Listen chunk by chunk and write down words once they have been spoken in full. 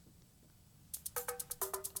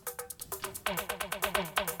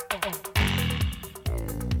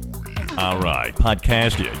All right,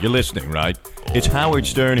 Podcastia, you're listening, right? It's Howard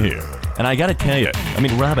Stern here. And I gotta tell you,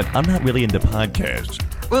 Robin, I'm not really into podcasts.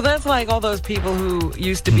 Well, that's like all those people who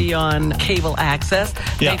used to be on cable access.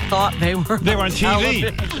 Yeah. They thought they were on TV.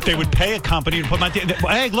 television. They would pay a company to put my TV.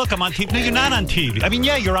 Hey, look, I'm on TV. No, you're not on TV.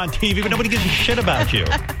 Yeah, you're on TV, but nobody gives a shit about you.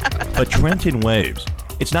 But Trenton Waves,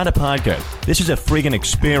 it's not a podcast. This is a friggin'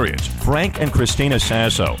 experience. Frank and Christina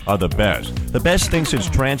Sasso are the best. The best thing since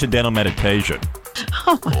Transcendental Meditation.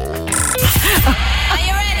 Are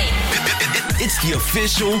you ready? It's the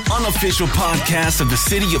official, unofficial podcast of the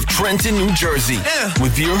city of Trenton, New Jersey.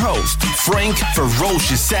 With your host, Frank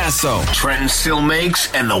Ferocious Sasso. Trenton still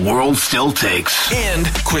makes and the world still takes. And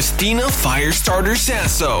Christina Firestarter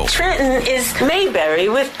Sasso. Trenton is Mayberry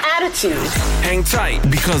with attitude. Hang tight,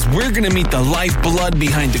 because we're going to meet the lifeblood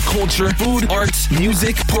behind the culture, food, arts,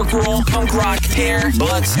 music, pork roll, punk rock, hair,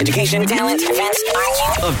 butts, education, talent, events,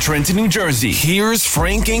 of Trenton, New Jersey. Here's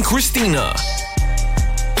Frank and Christina.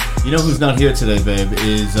 You know who's not here today, babe,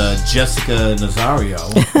 is Jessica Nazario.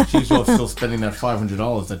 She's off still spending that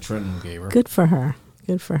 $500 that Trenton gave her. Good for her.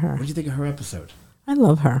 Good for her. What did you think of her episode? I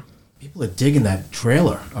love her. People are digging that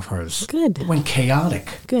trailer of hers. Good. It went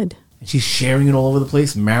chaotic. Good. And she's sharing it all over the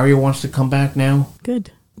place. Mario wants to come back now.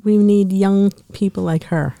 Good. We need young people like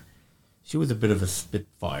her. She was a bit of a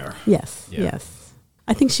spitfire. Yes. Yeah. Yes.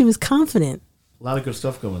 I think she was confident. A lot of good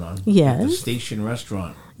stuff going on. Yes. At the Station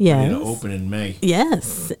Restaurant. Yes. Ready to open in May.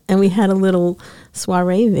 Yes. And we had a little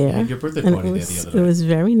soiree there. You had your birthday and party there the other night. It was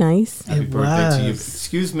very nice. Happy birthday to you.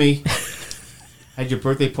 Excuse me. Had your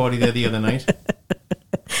birthday party there the other night?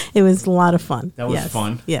 It was a lot of fun. That was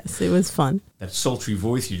fun. Yes, it was fun. That sultry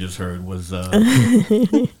voice you just heard was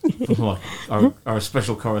our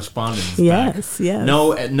special correspondent. Yes, back. yes.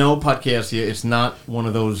 No podcast here. It's not one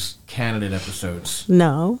of those candidate episodes.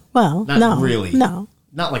 No. Well, Not no. really. No.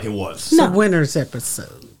 Not like it was. No. The winner's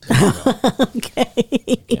episode.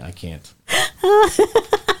 Okay. Yeah, I can't.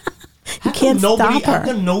 You can't stop her. How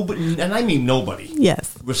come nobody, and I mean nobody,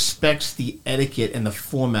 Yes. respects the etiquette and the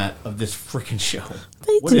format of this freaking show?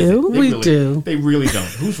 They What is do. it? We do. They really don't.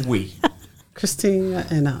 Who's we? Christina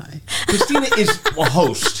and I. Christina is a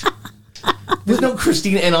host. There's no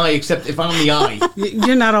Christina and I except if I'm the I.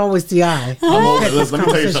 You're not always the I. Let me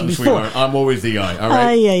tell you something, sweetheart. I'm always the I, all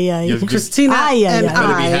right? Christina better and be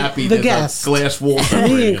I, happy the there's guest. a glass wall Me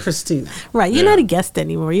separating and us. Christina. Right. You're Yeah. not a guest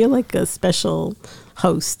anymore. You're like a special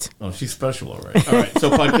host. Oh, she's special, all right. All right, so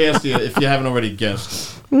Podcastia, if you haven't already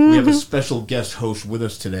guessed, we have a special guest host with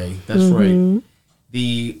us today. That's right.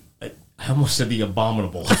 I almost said the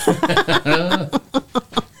abominable.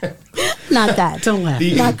 Not that. Don't laugh.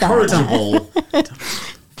 The Not that. incorrigible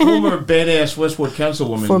former badass Westwood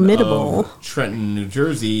Councilwoman Formidable. of Trenton, New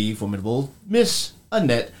Jersey, formidable Miss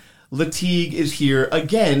Annette Latigue is here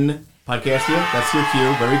again. Podcastia, that's your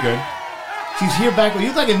cue. Very good. She's here back. You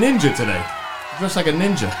look like a ninja today. Dressed like a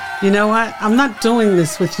ninja. You know what? I'm not doing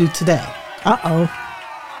this with you today. Uh-oh.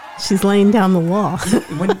 She's laying down the law.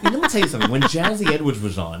 Let me tell you something. When Jazzy Edwards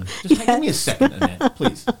was on, just give me a second, Annette,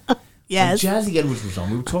 please. Yes. When Jazzy Edwards was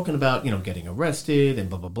on, we were talking about, getting arrested and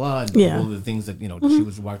blah, blah, blah, and Yeah. all the things that, she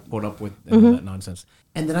was caught up with and all that nonsense.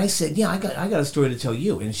 And then I said, I got a story to tell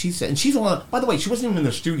you. And she said, and she's on, by the way, she wasn't even in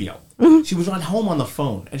the studio. She was at home on the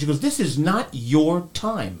phone. And she goes, this is not your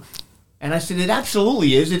time. And I said, it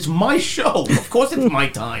absolutely is. It's my show. Of course it's my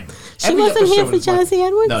time. She wasn't here for episode is my- Jazzy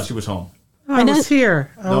Edwards? No, she was home. I was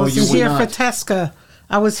here. I No, was you were here not. for Tesca.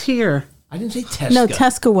 I was here. I didn't say Tesca. No,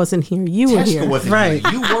 Tesca wasn't here. You were here. Tesca wasn't Right.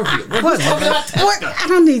 here. You were here. We're What? talking about Tesca. What? I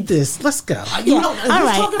don't need this. Let's go. You Yeah. don't, All who's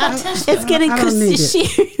right. talking about Tesca? It's getting I don't need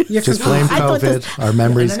it. You're Just confused. blame I thought COVID. Our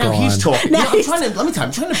memory's And now gone. he's talking. Now I'm he's- trying to, let me tell you,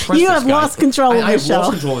 I'm trying to impress You this have guy. lost control of the I have show.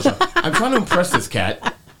 lost control of the show. I'm trying to impress this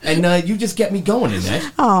cat, and you just get me going in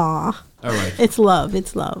that. Aw. All right. It's love.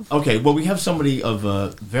 It's love. Okay, well, we have somebody of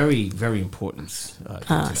very, very importance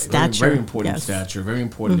today. Stature. Very important Yes. stature. Very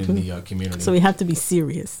important in the community. So we have to be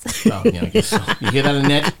serious. Oh, yeah, I guess so. You hear that,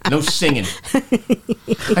 Annette? No singing.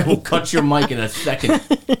 I will cut your mic in a second.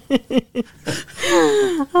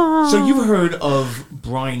 So you've heard of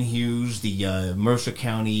Brian Hughes, the Mercer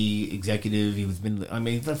County executive. He's been,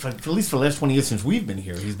 for at least for the last 20 years since we've been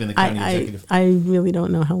here, he's been the county executive. I really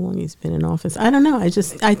don't know how long he's been in office. I don't know. I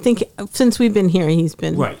think since we've been here, he's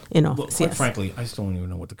been in Well, office. quite Yes. frankly, I still don't even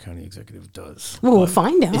know what the county executive does. Well, we'll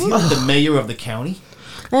find out. Is he like the mayor of the county?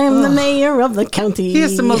 I'm the mayor of the county. He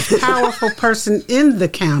is the most powerful person in the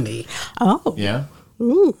county. Oh. Yeah.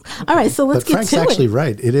 Ooh. All right, so let's But get Frank's to actually it.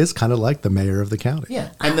 right. It is kind of like the mayor of the county. Yeah,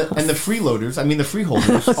 and the freeloaders, the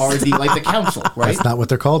freeholders are the council, right? That's not what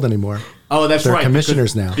they're called anymore. Oh, that's They're right.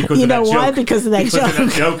 commissioners now. Because You of that know why? joke. Because of that Because of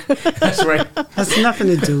that joke. That's right. Has nothing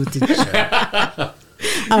to do with each other.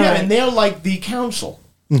 And they're like the council,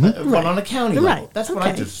 run on a county level. That's what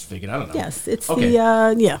I just figured. I don't know. Yes, it's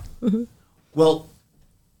the Well,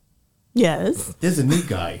 yes. There's a new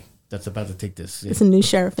guy that's about to take this. It's a new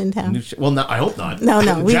sheriff in town. Well, no, I hope not. No.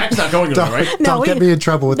 Jack's not going anywhere, right? Don't get me in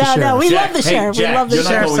trouble with the sheriff. No, we Jack, love the sheriff. Jack, we love the you're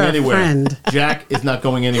sheriff. not going anywhere. Friend. Jack is not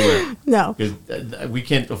going anywhere. No. Because we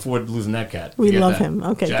can't afford losing that cat. We Forget love that. him.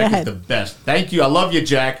 Okay, Jack go ahead. is the best. Thank you. I love you,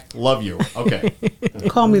 Jack. Love you. Okay.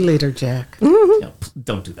 Call me later, Jack. Yeah,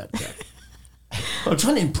 don't do that, Jack. I'm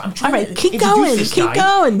trying All right, to keep introduce going. this Keep guy,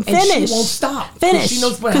 going. and Finish. she won't stop. Finish. She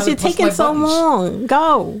knows how Because to you're push taking my so buttons.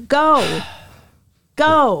 long.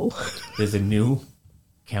 Go. There's a new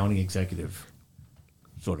county executive,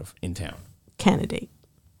 sort of, in town. Candidate.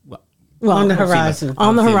 Well, On the I don't see him as- horizon. I don't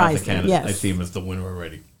On the see him as a horizon, candidate. yes. I see him as the winner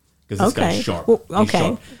already. Because this Okay. guy's sharp. Well, He's okay.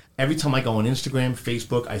 sharp. Every time I go on Instagram,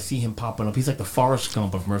 Facebook, I see him popping up. He's like the Forrest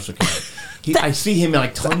Gump of Mercer County. I see him in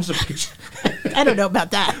like tons of pictures. I don't know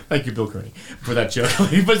about that. Thank you, Bill Kearney, for that joke.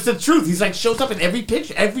 But it's the truth. He's like shows up in every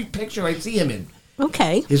picture I see him in.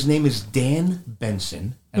 Okay. His name is Dan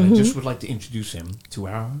Benson, and I just would like to introduce him to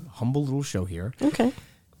our humble little show here. Okay.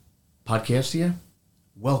 Podcast here.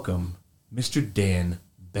 Welcome, Mr. Dan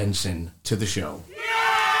Benson, to the show.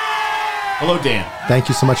 Hello, Dan. Thank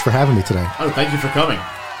you so much for having me today. Oh, thank you for coming.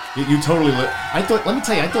 You totally. Let me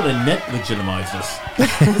tell you, I thought Annette legitimized this.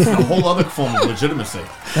 This is a whole other form of legitimacy.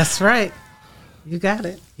 That's right. You got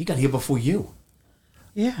it. He got here before you.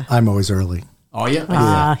 Yeah. I'm always early. Oh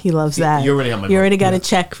yeah. He loves that. You already on my You board. already got a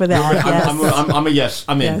check for that. Yes. I'm a yes.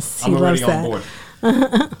 I'm in. Yes, I'm he already loves on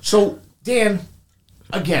that. board. So, Dan,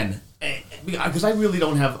 again, because I really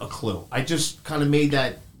don't have a clue. I just kind of made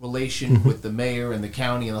that relation with the mayor and the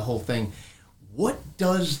county and the whole thing. What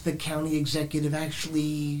does the county executive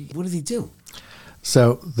actually, what does he do?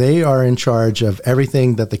 So they are in charge of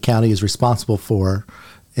everything that the county is responsible for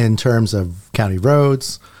in terms of county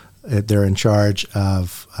roads. They're in charge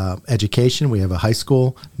of education. We have a high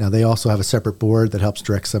school. Now, they also have a separate board that helps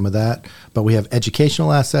direct some of that. But we have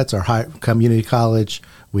educational assets, our high community college.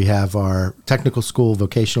 We have our technical school,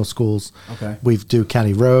 vocational schools. Okay. We do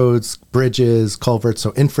county roads, bridges, culverts,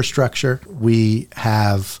 so infrastructure. We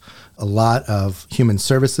have a lot of human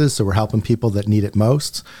services, so we're helping people that need it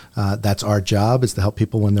most. That's our job, is to help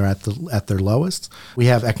people when they're at their lowest. We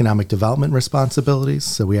have economic development responsibilities,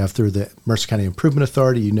 so we have through the Mercer County Improvement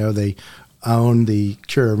Authority. You know, they own the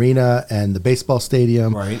Cure Arena and the baseball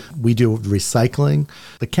stadium. Right. We do recycling.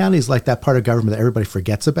 The county is like that part of government that everybody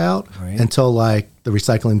forgets about until like the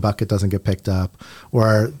recycling bucket doesn't get picked up,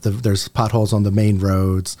 or there's potholes on the main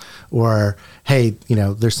roads, or hey,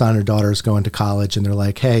 their son or daughter is going to college and they're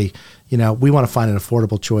like, hey, we want to find an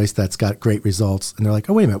affordable choice that's got great results. And they're like,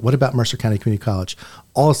 oh, wait a minute, what about Mercer County Community College?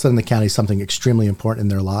 All of a sudden, the county is something extremely important in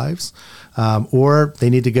their lives. Or they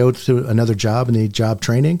need to go to another job and they need job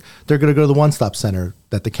training. They're going to go to the one-stop center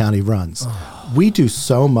that the county runs. We do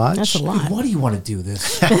so much. That's a lot. Why do you want to do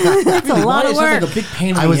this? That's a lot of work. Like a big pain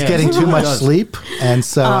in I the was ass. getting It too really much does. sleep, and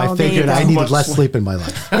so I there you figured go. I Too needed much less sleep. sleep in my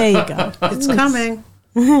life. There you go. It's coming.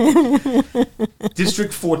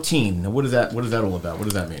 District 14. Now, what is that all about? What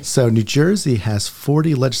does that mean? So New Jersey has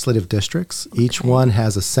 40 legislative districts. Each one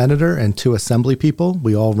has a senator and 2 assembly people.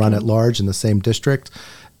 We all run at large in the same district.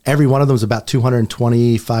 Every one of them is about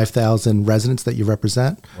 225,000 residents that you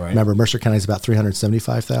represent. Right. Remember, Mercer County is about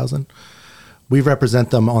 375,000. We represent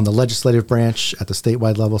them on the legislative branch at the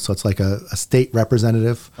statewide level, so it's like a state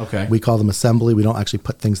representative. Okay. We call them assembly. We don't actually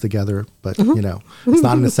put things together, but it's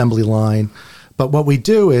not an assembly line. But what we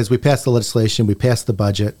do is we pass the legislation, we pass the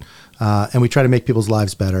budget, and we try to make people's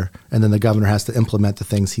lives better. And then the governor has to implement the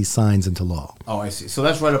things he signs into law. Oh, I see. So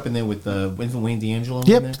that's right up in there with Wayne D'Angelo? in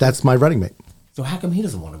Yep, there? that's my running mate. So how come he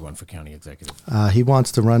doesn't want to run for county executive? He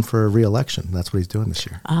wants to run for re-election. That's what he's doing this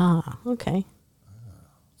year. Ah, okay.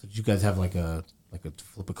 So did you guys have like a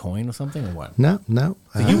flip a coin or something, or what? No.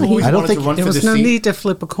 So you always I don't wanted think to run There for was this no seat? need to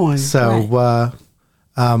flip a coin. so.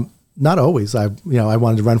 Not always. I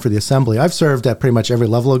wanted to run for the assembly. I've served at pretty much every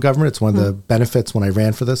level of government. It's one of the benefits when I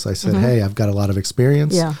ran for this. I said, hey, I've got a lot of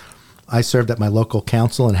experience. Yeah. I served at my local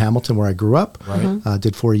council in Hamilton where I grew up. Right.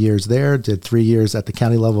 Did 4 years there. Did 3 years at the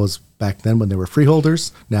county level as back then when they were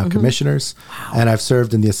freeholders, now commissioners. Wow. And I've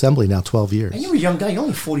served in the assembly now 12 years. And you're a young guy. You're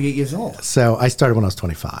only 48 years old. So I started when I was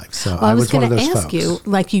 25. So Well, I was one going of to those ask folks. you,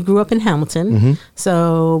 like you grew up in Hamilton,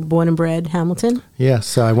 so born and bred Hamilton. Yeah,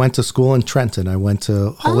 so I went to school in Trenton. I went to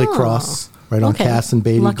Holy Cross, right on okay. Cass and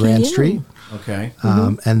Beatty, Lucky Grand you. Street. Okay.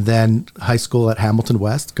 And then high school at Hamilton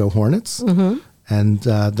West, go Hornets. And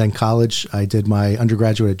then college, I did my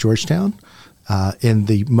undergraduate at Georgetown in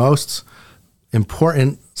the most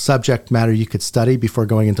important subject matter you could study before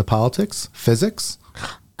going into politics, physics.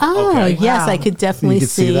 Oh, Okay. yes, I could definitely You could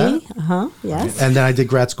see that? Yes. And then I did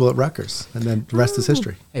grad school at Rutgers, and then the rest is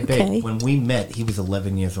history. Hey, babe, Okay. when we met, he was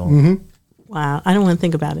 11 years old. Mm-hmm. Wow, I don't want to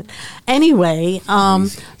think about it. Anyway,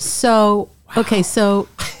 so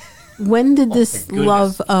when did this goodness.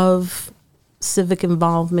 love of civic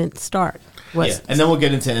involvement start? Yeah, and then we'll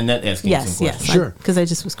get into Annette asking some Yes, questions. yes, Sure. because I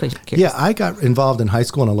just was curious. Yeah, I got involved in high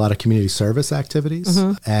school in a lot of community service activities,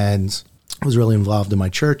 and was really involved in my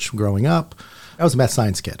church growing up. I was a math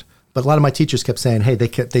science kid, but a lot of my teachers kept saying, "Hey,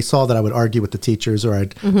 they saw that I would argue with the teachers, or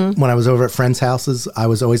when I was over at friends' houses, I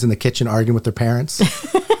was always in the kitchen arguing with their parents."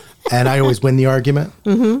 And I always win the argument.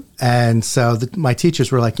 And so my teachers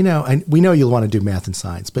were like, we know you'll want to do math and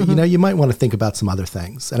science, but you might want to think about some other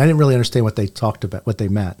things. And I didn't really understand what they talked about, what they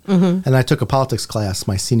meant. And I took a politics class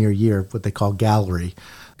my senior year, what they call Gallery,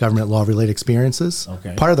 Government Law Related Experiences.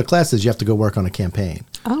 Okay. Part of the class is you have to go work on a campaign.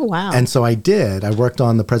 Oh, wow. And so I did. I worked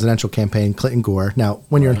on the presidential campaign, Clinton Gore. Now,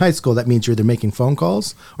 when you're in high school, that means you're either making phone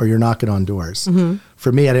calls or you're knocking on doors.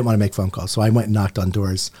 For me, I didn't want to make phone calls, so I went and knocked on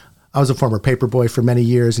doors. I was a former paper boy for many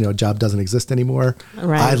years. A job doesn't exist anymore.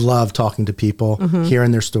 Right. I love talking to people,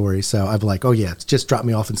 hearing their stories. So I'm like, oh, yeah, just drop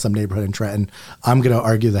me off in some neighborhood in Trenton. I'm going to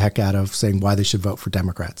argue the heck out of saying why they should vote for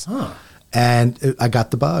Democrats. And I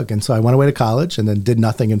got the bug. And so I went away to college and then did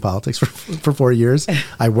nothing in politics for 4 years.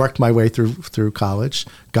 I worked my way through college,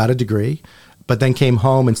 got a degree, but then came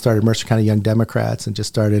home and started Mercer County Young Democrats and just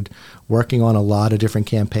started working on a lot of different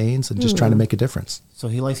campaigns and just trying to make a difference. So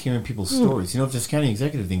he likes hearing people's stories. If this county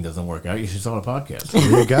executive thing doesn't work out, you should start a podcast.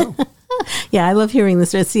 There you go. Yeah, I love hearing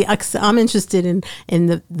this. See, I'm interested in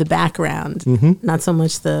the background, not so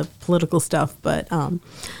much the political stuff, but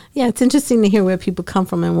yeah, it's interesting to hear where people come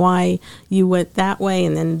from and why you went that way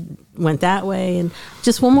and then went that way. And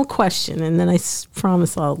just one more question, and then I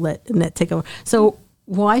promise I'll let Annette take over. So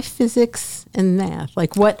why physics and math?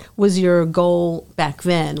 Like, what was your goal back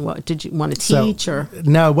then? What did you want to teach?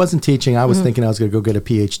 No, it wasn't teaching. I was thinking I was going to go get a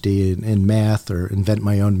PhD in math or invent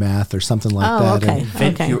my own math or something like that. Okay.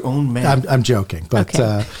 Invent your own math. I'm joking, but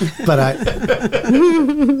Okay. but I.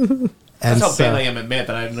 That's how bad I am at math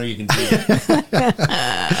that I didn't know you can do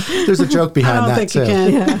that. There's a joke behind I don't that think too. you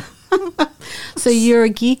can. Yeah. So you're a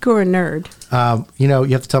geek or a nerd? You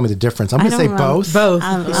have to tell me the difference. I'm going to say don't know. both.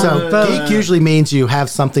 Both. So geek usually means you have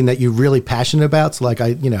something that you're really passionate about. So like I,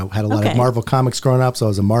 had a lot of Okay. Marvel comics growing up, so I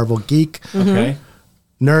was a Marvel geek. Okay.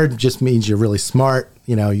 Nerd just means you're really smart.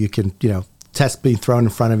 You can, test being thrown in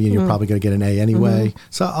front of you and you're probably going to get an A anyway.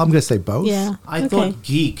 So I'm going to say both. Yeah. I thought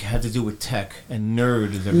geek had to do with tech and nerd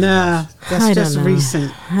is everything Nah, else. that's I don't just know.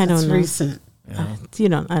 recent. I don't That's know. recent. I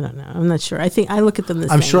don't know. I'm not sure. I think I look at them the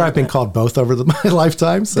same. I'm sure I've been but- called both over my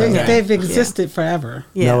lifetime. So They've existed forever.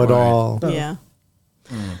 Yeah. know it all. Yeah.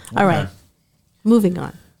 All right. Moving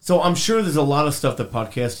on. So I'm sure there's a lot of stuff that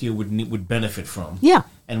Podcastia would benefit from. Yeah.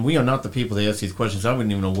 And we are not the people that ask these questions. I wouldn't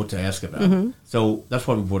even know what to ask about. So that's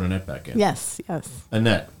why we brought Annette back in. Yes. Yes.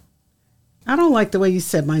 Annette. I don't like the way you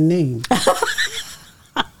said my name.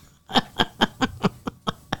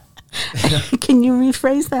 Can you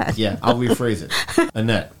rephrase that? Yeah, I'll rephrase it.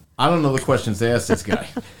 Annette, I don't know the questions to ask this guy.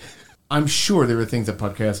 I'm sure there are things that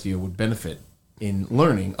Podcastia would benefit in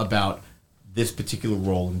learning about this particular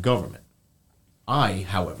role in government. I,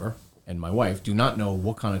 however, and my wife do not know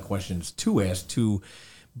what kind of questions to ask to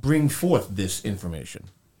bring forth this information.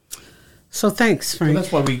 So thanks, Frank. So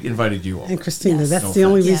that's why we invited you over. And Christina, Yes. that's No the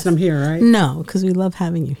only offense. reason I'm here, right? No, because we love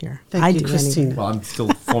having you here. Thank I you, do Christina. anyway. Well, I'm still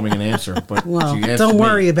forming an answer, but Well, she asked don't me.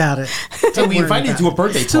 worry about it. So we invited you to a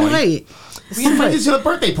birthday It's too party. late. We invited you to the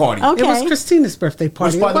birthday party. Okay. It was Christina's birthday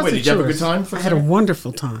party. Which, by It the way, wasn't did you have a good yours. time for I had a Sunday?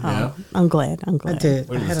 wonderful time. Yeah. I'm glad. I'm I glad. did.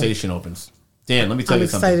 Where I the had a- station opens. Dan, let me tell I'm you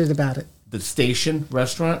something. excited about it. The Station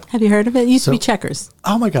restaurant. Have you heard of it? It used to So- be Checkers.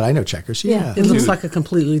 Oh my God, I know Checkers. Yeah. It looks Dude, like a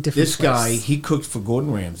completely different This place. guy, he cooked for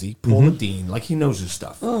Gordon Ramsay, Paula Dean, like he knows his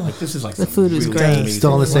stuff. Like this is like The some food was really great. amazing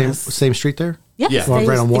Still on the stuff. same street there? Yes. Yeah.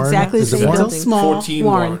 Right on Warren? Exactly the Is it same Warren? building. Small. 14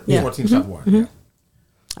 Warren, Warren. yeah. 14 South Warren. Yeah.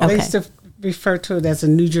 They Okay. used to refer to it as a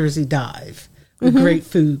New Jersey dive with great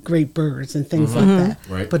food, great birds, and things like that.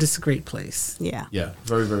 Right. But it's a great place. Yeah. Yeah,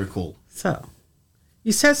 very, very cool. So,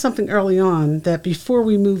 you said something early on that before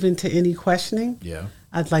we move into any questioning, Yeah.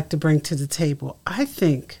 I'd like to bring to the table. I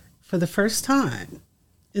think for the first time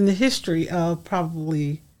in the history of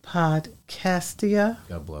probably Podcastia,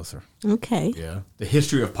 God bless her. Okay. Yeah. The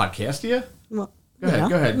history of Podcastia? Well, Go ahead, yeah.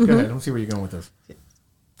 go ahead, go ahead. Let's see where you're going with this.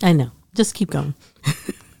 I know. Just keep going.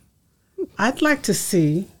 I'd like to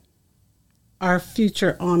see our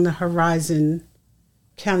future on the horizon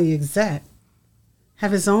county exec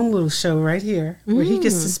have his own little show right here where he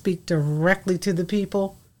gets to speak directly to the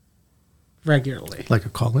people regularly. Like a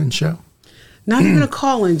call-in show? Not even a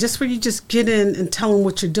call in, just where you just get in and tell them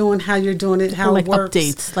what you're doing, how you're doing it, how like it works.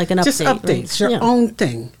 updates, like an update. Just updates, your own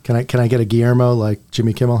thing. Can I get a Guillermo like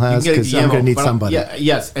Jimmy Kimmel has? You can get a Because I'm going to need but somebody.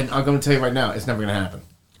 Yes, and I'm going to tell you right now, it's never going to happen.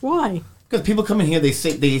 Why? Because people come in here, they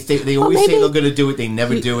always say they're going to do it, they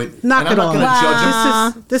never do it. Knock and I'm it not off. going to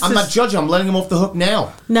judge them. This I'm is- not judging. I'm letting him off the hook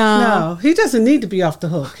now. No, he doesn't need to be off the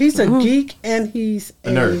hook. He's a geek and he's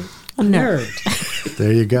A nerd. A nerd.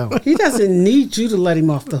 There you go. He doesn't need you to let him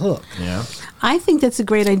off the hook. Yeah. I think that's a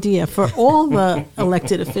great idea for all the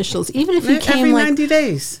elected officials, even if you came Every like 90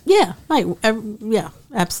 days. Yeah, right. Yeah,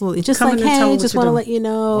 absolutely. Just Come like, in and tell hey, them just what want to you're let you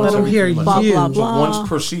know. Let them hear blah, you. blah, blah. Once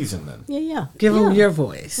per season, then. Yeah. Give them your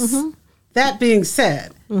voice. That being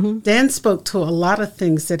said, Dan spoke to a lot of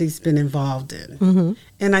things that he's been involved in.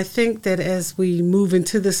 And I think that as we move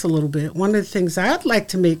into this a little bit, one of the things I'd like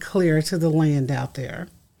to make clear to the land out there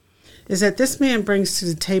is that this man brings to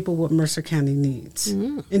the table what Mercer County needs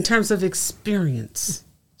in terms of experience,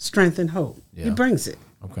 strength, and hope. Yeah. He brings it.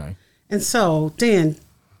 Okay. And so, Dan,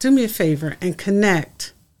 do me a favor and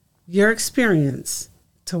connect your experience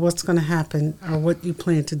to what's going to happen or what you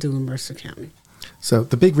plan to do in Mercer County. So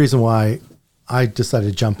the big reason why I decided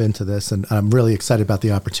to jump into this, and I'm really excited about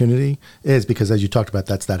the opportunity, is because, as you talked about,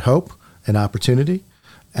 that's that hope and opportunity,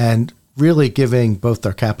 and really giving both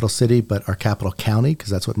our capital city, but our capital county, because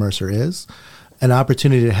that's what Mercer is, an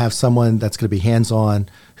opportunity to have someone that's going to be hands-on,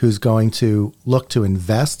 who's going to look to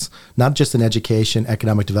invest, not just in education,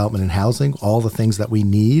 economic development, and housing, all the things that we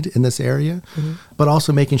need in this area, but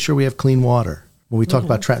also making sure we have clean water. When we talk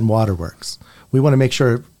about Trenton Water Works, we want to make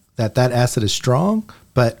sure that asset is strong,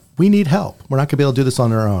 but we need help. We're not going to be able to do this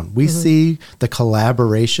on our own. We see the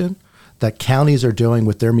collaboration that counties are doing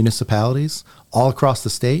with their municipalities all across the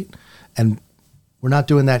state, and we're not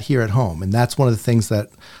doing that here at home. And that's one of the things that,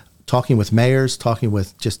 talking with mayors, talking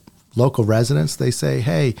with just local residents, they say,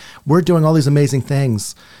 hey, we're doing all these amazing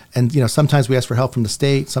things. And, sometimes we ask for help from the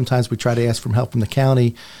state. Sometimes we try to ask for help from the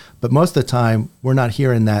county. But most of the time, we're not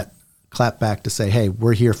hearing that clap back to say, hey,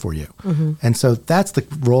 we're here for you. And so that's the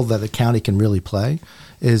role that the county can really play,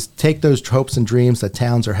 is take those hopes and dreams that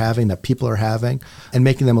towns are having, that people are having, and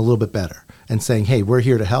making them a little bit better and saying, hey, we're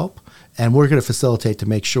here to help, and we're going to facilitate to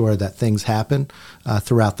make sure that things happen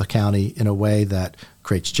throughout the county in a way that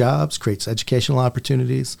creates jobs, creates educational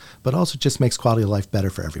opportunities, but also just makes quality of life better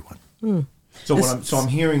for everyone. So I'm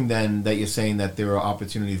hearing then that you're saying that there are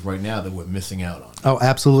opportunities right now that we're missing out on. Oh,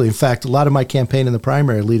 absolutely. In fact, a lot of my campaign in the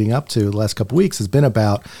primary leading up to the last couple of weeks has been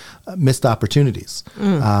about missed opportunities.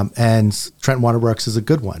 And Trenton Water Works is a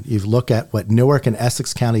good one. You look at what Newark and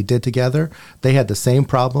Essex County did together. They had the same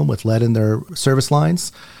problem with lead in their service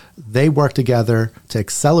lines. They worked together to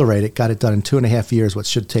accelerate it, got it done in 2.5 years, what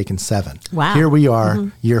should have taken 7. Wow. Here we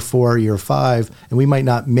are, year 4, year 5, and we might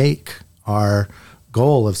not make our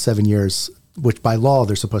goal of 7 years, which by law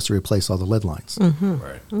they're supposed to replace all the lead lines.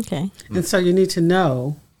 Right. Okay. And so you need to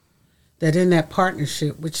know that in that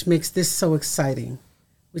partnership, which makes this so exciting,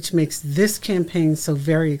 which makes this campaign so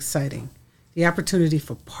very exciting, the opportunity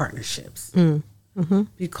for partnerships.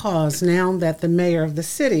 Because now that the mayor of the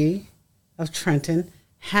city of Trenton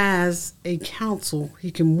has a council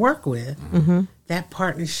he can work with, that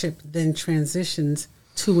partnership then transitions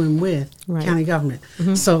to and with county government.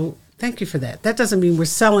 So thank you for that. That doesn't mean we're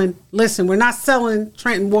selling. Listen, we're not selling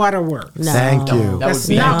Trenton Water Works. No. Thank you. That's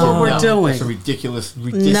not what we're doing. That's a ridiculous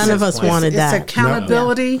None of us plan. wanted that. It's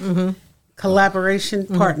accountability, collaboration,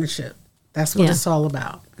 partnership. That's what it's all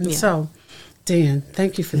about. And so, Dan,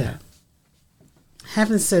 thank you for that.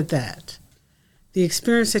 Having said that, the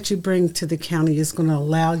experience that you bring to the county is going to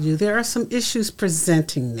allow you. There are some issues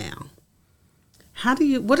presenting now.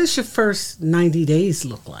 What does your first 90 days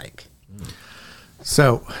look like?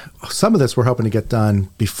 So some of this we're hoping to get done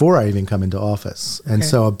before I even come into office. And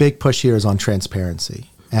so a big push here is on transparency.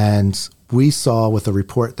 And we saw with a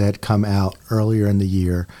report that had come out earlier in the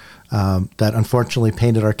year that unfortunately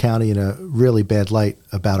painted our county in a really bad light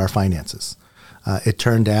about our finances. It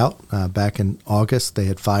turned out back in August they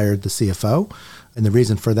had fired the CFO. And the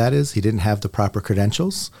reason for that is he didn't have the proper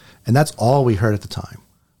credentials. And that's all we heard at the time.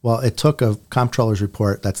 Well, it took a comptroller's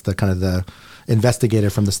report, that's the kind of the investigator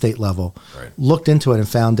from the state level, looked into it and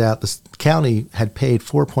found out the county had paid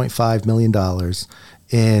 $4.5 million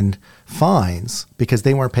in fines because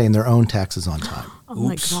they weren't paying their own taxes on time. Oh,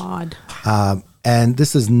 my God. And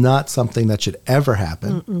this is not something that should ever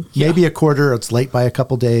happen. Maybe a quarter, it's late by a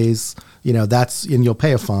couple days, and you'll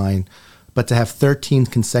pay a fine. But to have 13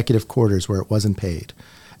 consecutive quarters where it wasn't paid.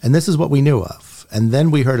 And this is what we knew of. And then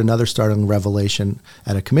we heard another startling revelation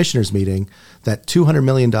at a commissioners meeting that $200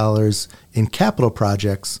 million in capital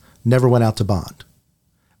projects never went out to bond.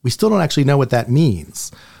 We still don't actually know what that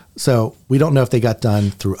means. So we don't know if they got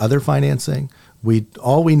done through other financing.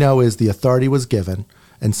 All we know is the authority was given,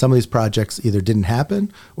 and some of these projects either didn't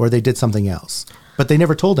happen or they did something else. But they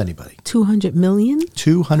never told anybody. 200 million?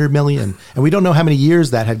 200 million. And we don't know how many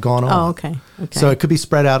years that had gone on. Oh, okay. So it could be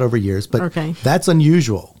spread out over years, but that's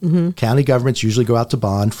unusual. County governments usually go out to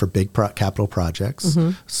bond for big capital projects,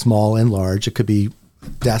 small and large. It could be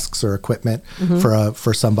desks or equipment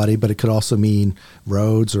for somebody, but it could also mean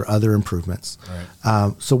roads or other improvements.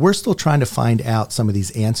 Right. So we're still trying to find out some of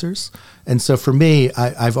these answers. And so for me,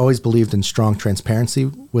 I've always believed in strong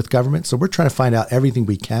transparency with government. So we're trying to find out everything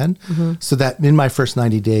we can so that in my first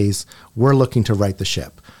 90 days, we're looking to right the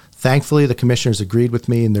ship. Thankfully, the commissioners agreed with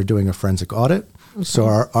me and they're doing a forensic audit. So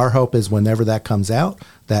our hope is whenever that comes out,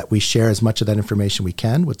 that we share as much of that information we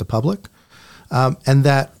can with the public. And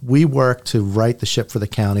that we work to right the ship for the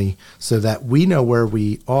county so that we know where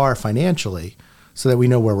we are financially so that we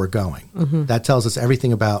know where we're going. That tells us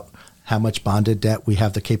everything about how much bonded debt we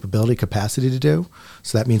have the capacity to do.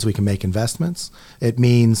 So that means we can make investments. It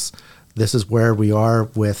means this is where we are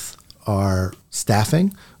with our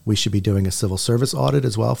staffing. We should be doing a civil service audit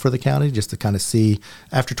as well for the county just to kind of see,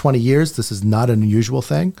 after 20 years, this is not an unusual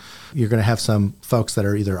thing. You're going to have some folks that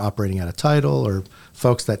are either operating out of title or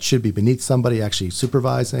folks that should be beneath somebody actually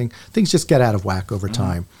supervising. Things just get out of whack over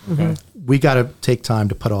time. We got to take time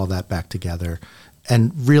to put all that back together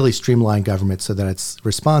and really streamline government so that it's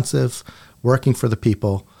responsive, working for the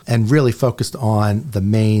people, and really focused on the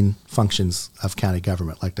main functions of county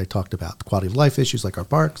government, like they talked about, the quality of life issues like our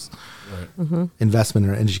parks, investment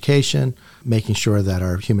in our education, making sure that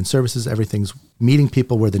our human services, everything's meeting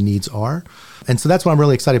people where the needs are. And so that's what I'm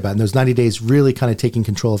really excited about. In those 90 days, really kind of taking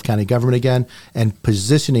control of county government again and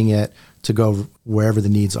positioning it to go wherever the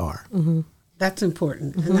needs are. That's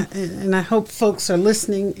important. And I hope folks are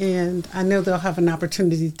listening, and I know they'll have an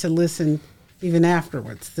opportunity to listen even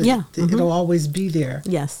afterwards. It'll always be there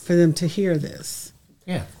for them to hear this.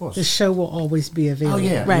 Yeah, of course. The show will always be available. Oh,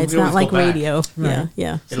 yeah. Right, it's not like radio. Right.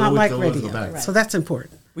 Yeah. It's not like radio. So that's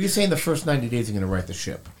important. Well, you're saying the first 90 days are going to right the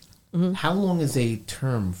ship. How long is a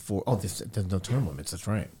term for? Oh, there's no term limits. That's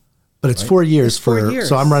right. But it's 4 years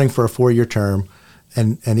So I'm running for a 4-year term.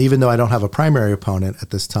 And even though I don't have a primary opponent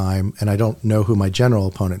at this time, and I don't know who my general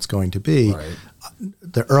opponent's going to be,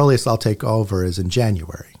 the earliest I'll take over is in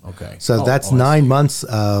January. Okay. So that's 9 months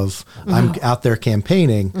of I'm out there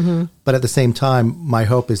campaigning. But at the same time, my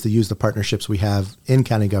hope is to use the partnerships we have in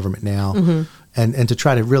county government now and to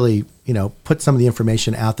try to really, put some of the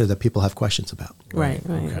information out there that people have questions about. Right.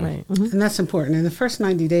 And that's important. In the first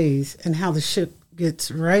 90 days and how the ship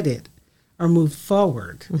gets righted or moved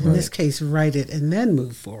forward, in this case, righted and then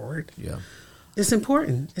move forward. It's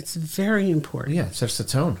important. It's very important. Yeah, it sets the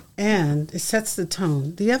tone. And it sets the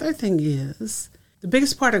tone. The other thing is the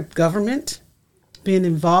biggest part of government, being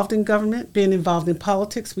involved in government, being involved in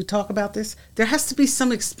politics, we talk about this, there has to be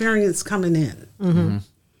some experience coming in.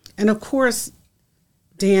 And of course,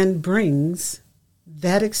 Dan brings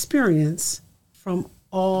that experience from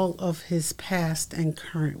all of his past and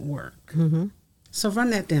current work. So run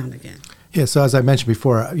that down again. Yeah, so as I mentioned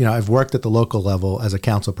before, I've worked at the local level as a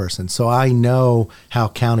council person, so I know how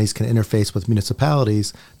counties can interface with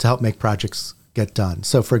municipalities to help make projects get done.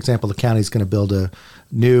 So, for example, the county is going to build a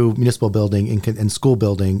new municipal building and school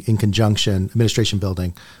building in conjunction, administration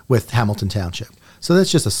building, with Hamilton Township. So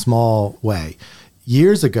that's just a small way.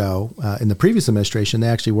 Years ago, in the previous administration, they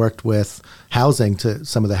actually worked with housing, to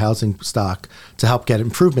some of the housing stock, to help get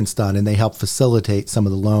improvements done, and they helped facilitate some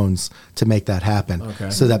of the loans to make that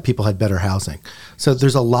happen so that people had better housing. So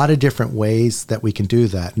there's a lot of different ways that we can do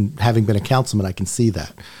that, and having been a councilman, I can see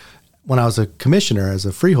that. When I was a commissioner, as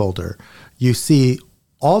a freeholder, you see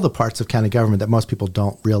all the parts of county government that most people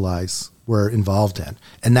don't realize we're involved in.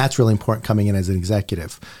 And that's really important coming in as an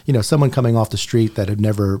executive. Someone coming off the street that had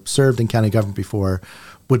never served in county government before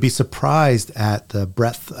would be surprised at the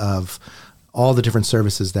breadth of all the different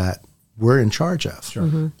services that we're in charge of.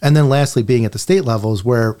 And then lastly, being at the state levels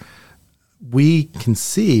where we can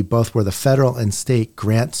see both where the federal and state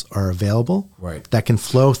grants are available that can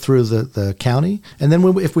flow through the county. And then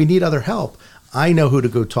if we need other help, I know who to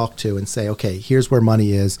go talk to and say, okay, here's where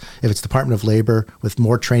money is. If it's Department of Labor with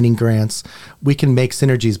more training grants, we can make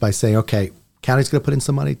synergies by saying, okay, county's going to put in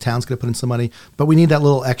some money, town's going to put in some money, but we need that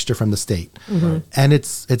little extra from the state. And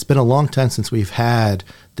it's been a long time since we've had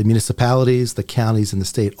the municipalities, the counties, and the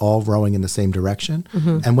state all rowing in the same direction.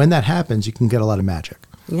 And when that happens, you can get a lot of magic.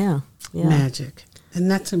 Magic. And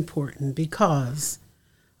that's important because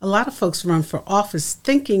a lot of folks run for office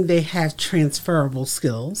thinking they have transferable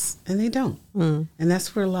skills, and they don't. And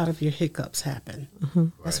that's where a lot of your hiccups happen.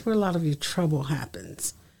 That's where a lot of your trouble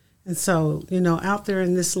happens. And so, out there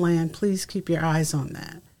in this land, please keep your eyes on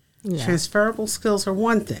that. Yeah. Transferable skills are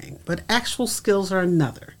one thing, but actual skills are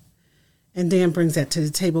another. And Dan brings that to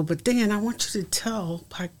the table. But Dan, I want you to tell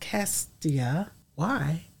Podcastia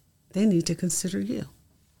why they need to consider you.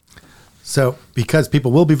 So, because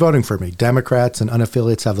people will be voting for me, Democrats and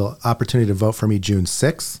unaffiliates have the opportunity to vote for me June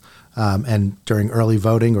 6th. And during early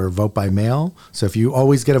voting or vote by mail. So if you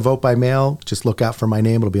always get a vote by mail, just look out for my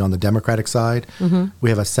name. It'll be on the Democratic side. We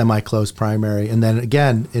have a semi-closed primary. And then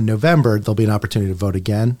again, in November, there'll be an opportunity to vote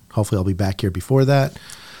again. Hopefully I'll be back here before that.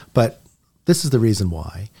 But this is the reason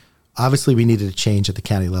why. Obviously, we needed a change at the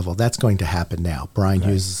county level. That's going to happen now. Brian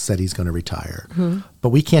Hughes said he's going to retire. But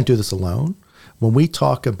we can't do this alone. When we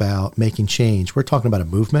talk about making change, we're talking about a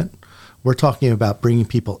movement. We're talking about bringing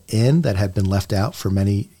people in that had been left out for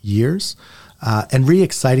many years and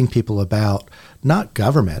re-exciting people about not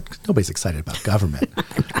government. Nobody's excited about government,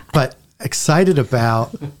 but excited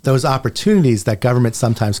about those opportunities that government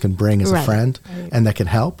sometimes can bring as a friend and that can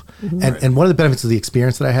help. And one of the benefits of the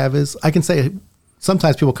experience that I have is I can say,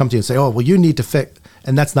 sometimes people come to you and say, oh, well, you need to fix,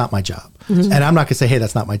 and that's not my job. And I'm not going to say, hey,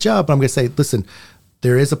 that's not my job, but I'm going to say, listen,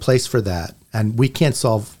 there is a place for that, and we can't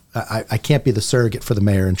solve. I can't be the surrogate for the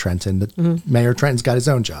mayor in Trenton. The mayor of Trenton's got his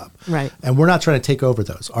own job. Right. And we're not trying to take over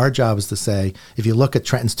those. Our job is to say, if you look at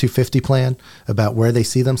Trenton's 250 plan about where they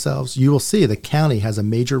see themselves, you will see the county has a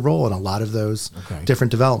major role in a lot of those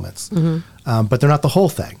different developments. But they're not the whole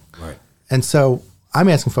thing. Right. And so I'm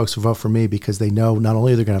asking folks to vote for me because they know not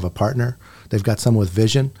only they're going to have a partner, they've got someone with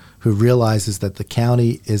vision who realizes that the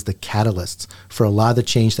county is the catalyst for a lot of the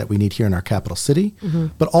change that we need here in our capital city,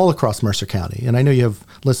 but all across Mercer County. And I know you have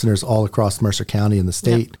listeners all across Mercer County and the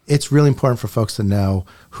state. It's really important for folks to know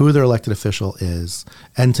who their elected official is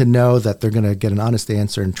and to know that they're going to get an honest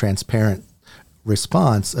answer and transparent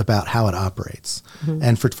response about how it operates.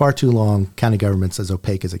 And for far too long, county government's as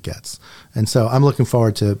opaque as it gets. And so I'm looking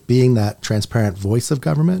forward to being that transparent voice of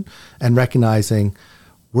government and recognizing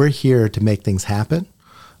we're here to make things happen.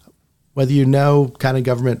 Whether you know county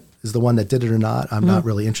government is the one that did it or not, I'm not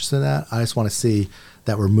really interested in that. I just want to see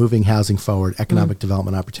that we're moving housing forward, economic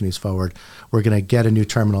development opportunities forward. We're going to get a new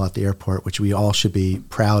terminal at the airport, which we all should be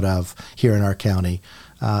proud of here in our county,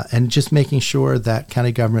 and just making sure that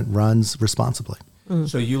county government runs responsibly.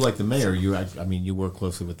 So you, like the mayor, you work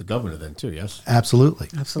closely with the governor then too, yes? Absolutely.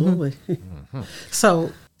 Absolutely.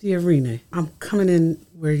 So the arena, I'm coming in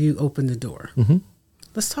where you opened the door.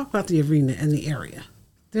 Let's talk about the arena and the area.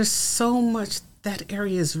 There's so much, that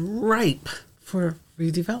area is ripe for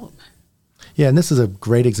redevelopment. Yeah, and this is a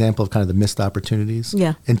great example of kind of the missed opportunities.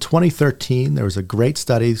 Yeah. In 2013, there was a great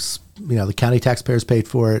study, the county taxpayers paid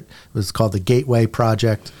for it. It was called the Gateway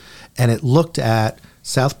Project, and it looked at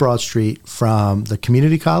South Broad Street from the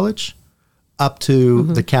community college up to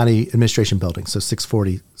the county administration building, so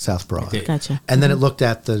 640 South Broad. Gotcha. And then it looked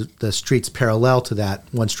at the streets parallel to that,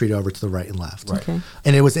 one street over to the right and left. Right. Okay.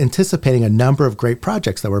 And it was anticipating a number of great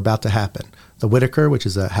projects that were about to happen. The Whitaker, which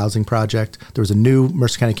is a housing project. There was a new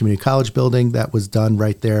Mercer County Community College building that was done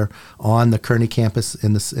right there on the Kearney campus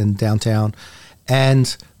in downtown.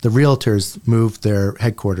 And the realtors moved their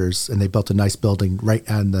headquarters and they built a nice building right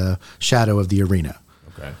on the shadow of the arena.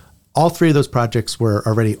 Okay. All three of those projects were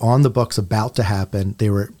already on the books, about to happen. They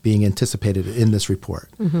were being anticipated in this report.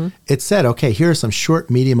 It said, okay, here are some short,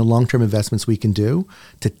 medium, and long-term investments we can do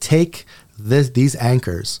to take these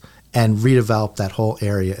anchors and redevelop that whole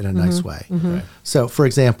area in a nice way. Okay. So, for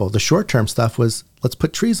example, the short-term stuff was, let's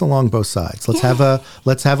put trees along both sides. Let's have a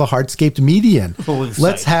hardscaped median.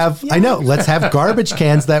 Let's have let's have garbage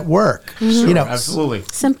cans that work. Sure, absolutely.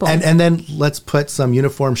 Simple. And then let's put some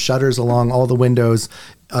uniform shutters along all the windows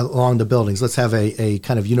along the buildings. Let's have a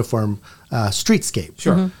kind of uniform streetscape.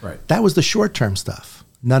 Sure, right. That was the short-term stuff.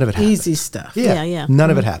 None of it happened. Easy stuff. Yeah. None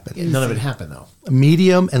of it happened. None of it happened though.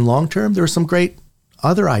 Medium and long-term, there were some great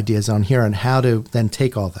other ideas on here on how to then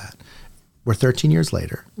take all that. We're 13 years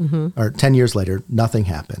later, or 10 years later, nothing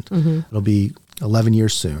happened. It'll be 11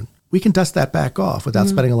 years soon. We can dust that back off without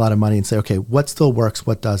spending a lot of money and say, okay, what still works,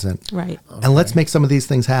 what doesn't? Right. And let's make some of these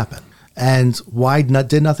things happen. And why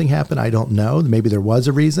did nothing happen? I don't know. Maybe there was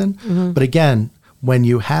a reason. But again, when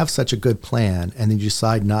you have such a good plan and then you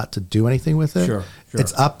decide not to do anything with it, Sure.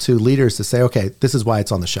 it's up to leaders to say, okay, this is why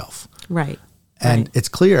it's on the shelf. Right. And it's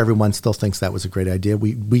clear everyone still thinks that was a great idea.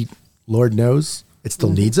 We Lord knows it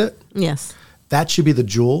still needs it. Yes. That should be the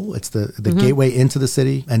jewel. It's the gateway into the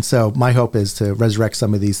city. And so my hope is to resurrect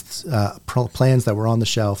some of these plans that were on the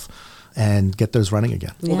shelf and get those running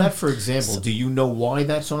again. Well, that, for example, do you know why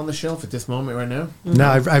that's on the shelf at this moment right now? No,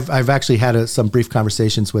 I've actually had some brief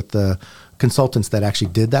conversations with the consultants that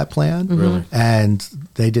actually did that plan. Really? And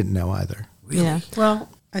they didn't know either. Yeah. Well,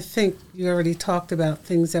 I think you already talked about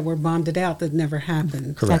things that were bonded out that never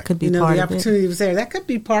happened. Correct. That could be You know, part the of it. opportunity was there. That could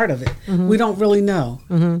be part of it. We don't really know.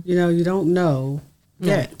 You know, you don't know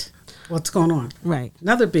yet what's going on. Right.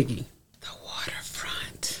 Another biggie, the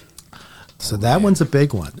waterfront. So that one's a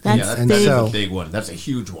big one. That's Yeah, and that's so a big one. That's a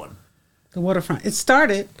huge one. The waterfront. It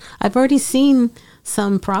started. I've already seen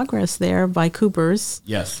some progress there by Coopers.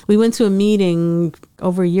 Yes. We went to a meeting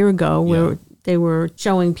over a year ago where Yeah. they were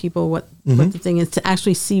showing people what the thing is to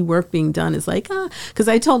actually see work being done. It's like, because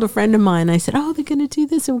I told a friend of mine, I said, oh, they're going to do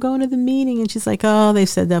this. And we're going to the meeting. And she's like, oh, they've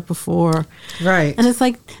said that before. Right. And it's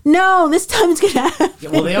like, no, this time it's going to happen. Yeah,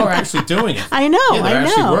 well, they are actually doing it. I know, Yeah, they're I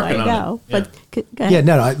actually know, working I on know. it. Yeah. But go ahead. Yeah,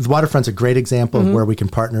 no, the waterfront's a great example of where we can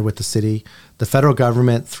partner with the city. The federal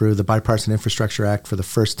government, through the Bipartisan Infrastructure Act, for the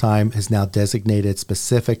first time, has now designated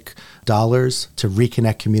specific dollars to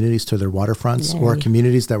reconnect communities to their waterfronts or Yay.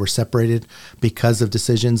 communities that were separated because of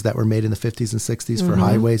decisions that were made in the 50s and 60s for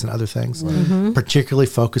highways and other things, particularly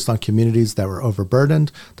focused on communities that were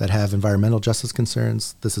overburdened, that have environmental justice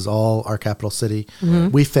concerns. This is all our capital city.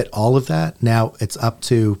 We fit all of that. Now it's up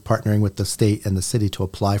to partnering with the state and the city to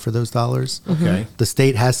apply for those dollars. Okay. The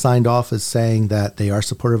state has signed off as saying that they are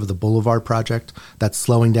supportive of the Boulevard project. That's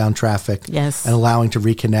slowing down traffic Yes. and allowing to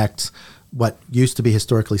reconnect what used to be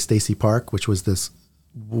historically Stacy Park, which was this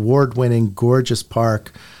award-winning, gorgeous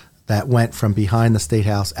park that went from behind the State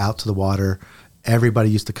House out to the water. Everybody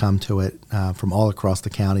used to come to it from all across the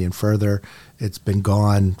county and further. It's been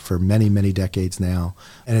gone for many, many decades now,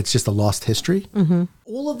 and it's just a lost history.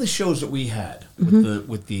 All of the shows that we had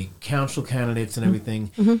with the council candidates and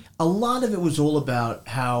everything, a lot of it was all about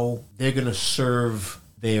how they're going to serve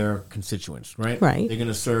their constituents, right? Right. They're going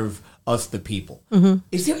to serve us, the people.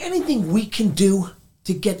 Is there anything we can do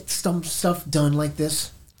to get some stuff done like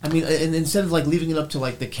this? I mean, and instead of like leaving it up to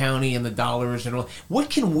like the county and the dollars and all, what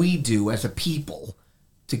can we do as a people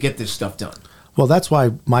to get this stuff done? Well, that's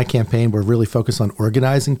why my campaign, we're really focused on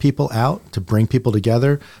organizing people out to bring people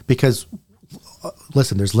together because,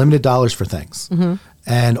 listen, there's limited dollars for things.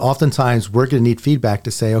 And oftentimes we're going to need feedback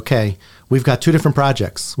to say, okay, we've got two different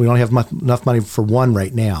projects. We only have enough money for one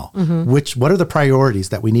right now. What are the priorities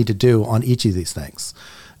that we need to do on each of these things?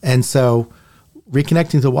 And so reconnecting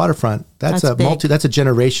to the waterfront, that's a big. that's a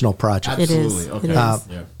generational project. Absolutely. It is. Okay. It is.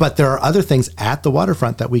 Yeah. But there are other things at the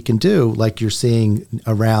waterfront that we can do, like you're seeing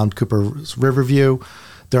around Cooper's Riverview.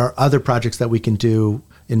 There are other projects that we can do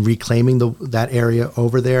in reclaiming that area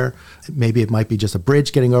over there. Maybe it might be just a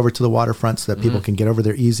bridge getting over to the waterfront so that people can get over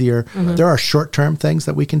there easier. There are short-term things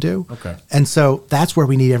that we can do. Okay. And so that's where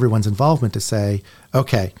we need everyone's involvement to say,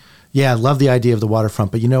 okay, yeah, I love the idea of the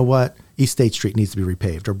waterfront, but you know what? East State Street needs to be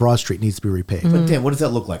repaved or Broad Street needs to be repaved. But Dan, what does that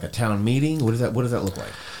look like? A town meeting? What does that look like?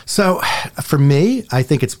 So for me, I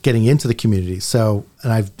think it's getting into the community. So,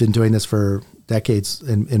 and I've been doing this for decades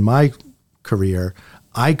in my career.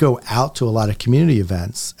 I go out to a lot of community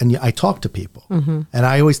events and I talk to people. And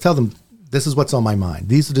I always tell them, this is what's on my mind.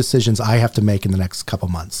 These are decisions I have to make in the next couple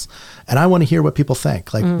months. And I want to hear what people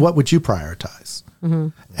think. Like, what would you prioritize?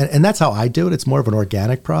 And that's how I do it. It's more of an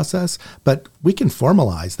organic process, but we can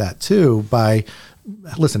formalize that too by,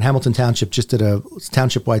 listen, Hamilton Township just did a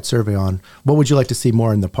township-wide survey on what would you like to see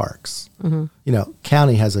more in the parks? You know,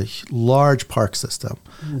 county has a large park system.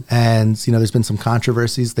 And, you know, there's been some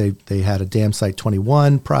controversies. They had a Dam Site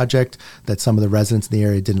 21 project that some of the residents in the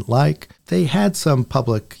area didn't like. They had some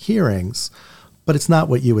public hearings, but it's not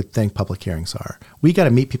what you would think public hearings are. We got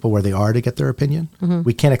to meet people where they are to get their opinion.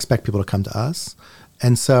 We can't expect people to come to us.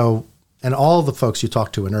 And so, and all the folks you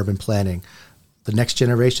talk to in urban planning, the next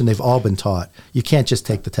generation, they've all been taught, you can't just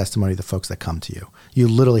take the testimony of the folks that come to you. You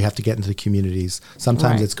literally have to get into the communities.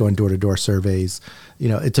 Sometimes Right. it's going door-to-door surveys. You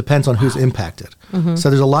know, it depends on who's impacted. So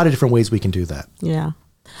there's a lot of different ways we can do that. Yeah.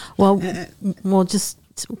 Well, just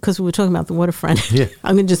because we were talking about the waterfront, Yeah.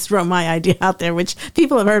 I'm going to just throw my idea out there, which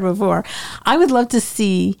people have heard before. I would love to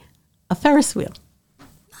see a Ferris wheel.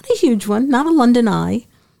 Not a huge one, not a London Eye,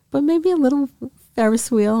 but maybe a little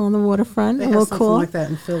Ferris wheel on the waterfront. They And have we'll something call like that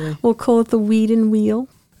in Philly. We'll call it the Whedon Wheel.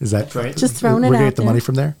 Is that That's right. Just throwing it We're out going to get the there. money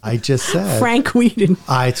from there? I just said. Frank Whedon.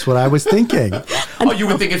 That's what I was thinking. Oh, you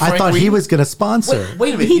were thinking Frank I thought he Whedon? was going to sponsor.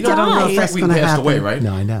 Wait a minute. He You know, I don't know died. if Frank That's Whedon gonna passed away, happen. right?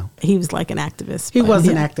 No, I know. He was like an activist. He but was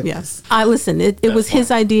an yeah, activist. Yes. I listen. It was his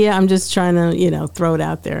idea. I'm just trying to, throw it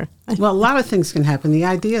out there. Well, a lot of things can happen. The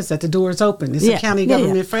idea is that the door is open. It's Yeah, a county yeah,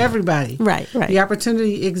 government yeah. for everybody. Right. The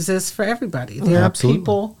opportunity exists for everybody. There Absolutely. are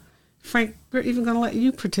people, Frank, we're even going to let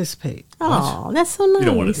you participate. Oh, that's so nice. You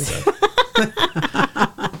don't want to do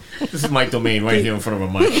that. This is my domain right here in front of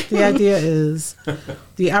a mic. The idea is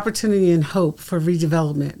the opportunity and hope for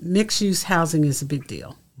redevelopment. Mixed-use housing is a big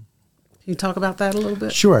deal. Can you talk about that a little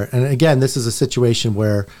bit? Sure. And again, this is a situation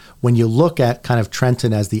where when you look at kind of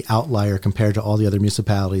Trenton as the outlier compared to all the other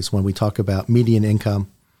municipalities, when we talk about median income,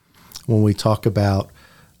 when we talk about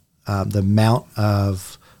the amount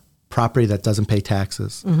of property that doesn't pay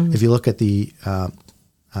taxes, if you look at the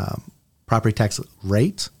property tax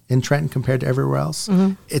rate in Trenton compared to everywhere else,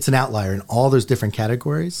 it's an outlier in all those different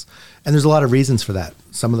categories. And there's a lot of reasons for that.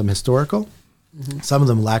 Some of them historical, some of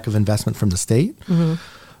them lack of investment from the state.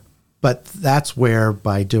 But that's where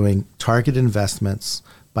by doing targeted investments,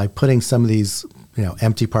 by putting some of these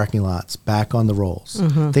empty parking lots back on the rolls,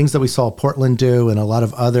 things that we saw Portland do and a lot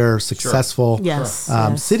of other successful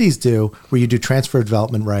cities do, where you do transfer of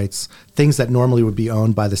development rights, things that normally would be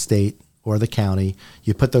owned by the state or the county,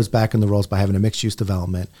 you put those back in the rolls by having a mixed-use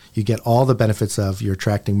development. You get all the benefits of you're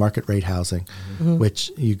attracting market rate housing,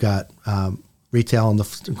 which you got retail on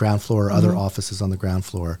the ground floor or other offices on the ground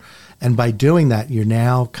floor. And by doing that, you're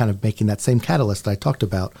now kind of making that same catalyst that I talked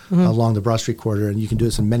about along the Broad Street corridor, and you can do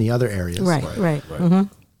this in many other areas. Right.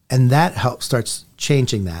 And that starts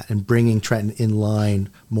changing that and bringing Trenton in line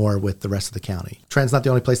more with the rest of the county. Trenton's not the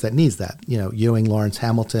only place that needs that. Ewing, Lawrence,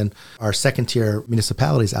 Hamilton, our second-tier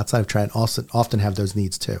municipalities outside of Trenton also often have those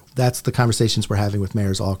needs too. That's the conversations we're having with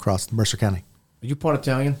mayors all across Mercer County. Are you part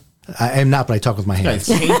Italian? I am not, but I talk with my hands.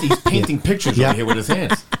 He's painting pictures over here with his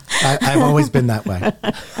hands. I've always been that way.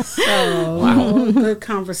 So good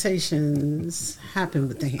conversations happen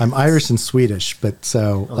with the hands. I'm Irish and Swedish, but it's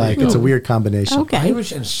a weird combination. Okay.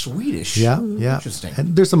 Irish and Swedish. Yeah. Interesting.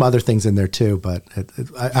 And there's some other things in there too, but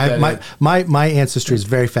my ancestry is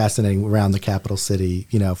very fascinating around the capital city.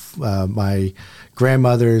 My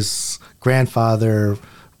grandmother's grandfather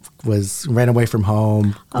ran away from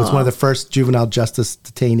home, was one of the first juvenile justice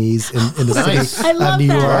detainees in the city of New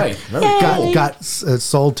York. Right. Got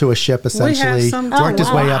sold to a ship, essentially. Worked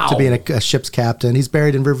his way up to being a ship's captain. He's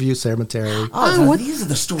buried in Riverview Cemetery. These are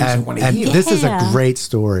the stories I want to hear. This is a great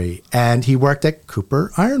story. And he worked at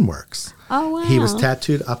Cooper Ironworks. Oh, wow. He was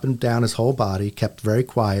tattooed up and down his whole body, kept very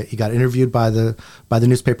quiet. He got interviewed by the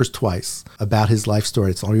newspapers twice about his life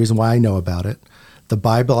story. It's the only reason why I know about it. The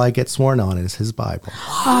Bible I get sworn on is his Bible.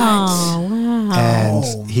 Oh, wow.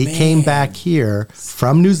 And he came back here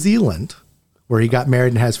from New Zealand, where he got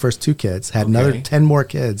married and had his first 2 kids, had another 10 more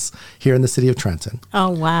kids here in the city of Trenton. Oh,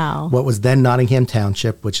 wow. What was then Nottingham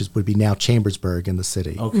Township, which would be now Chambersburg in the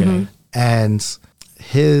city. Okay. And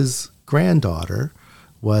his granddaughter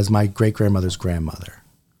was my great-grandmother's grandmother.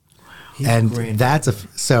 And that's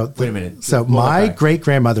wait a minute. So my great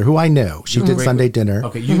grandmother, who I knew, she did Sunday dinner.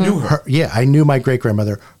 Okay, you knew her. Yeah, I knew my great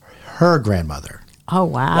grandmother, her grandmother. Oh,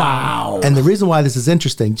 wow. Wow. And the reason why this is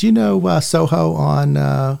interesting, do you know Soho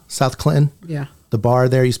on South Clinton? Yeah. The bar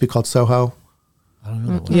there used to be called Soho. I don't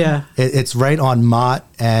know that one. Yeah. It's right on Mott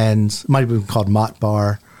and might have been called Mott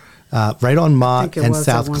Bar. Right on Mott and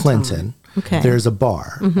South Clinton. Okay. There's a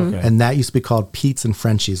bar, and that used to be called Pete's and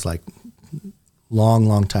Frenchie's, like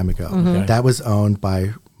long time ago. That was owned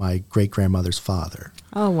by my great-grandmother's father.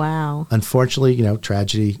 Oh, wow. Unfortunately,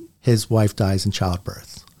 tragedy, his wife dies in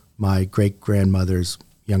childbirth. My great-grandmother's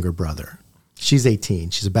younger brother. She's 18.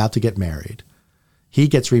 She's about to get married. He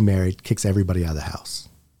gets remarried, kicks everybody out of the house.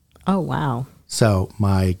 Oh, wow. So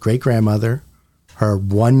my great-grandmother, her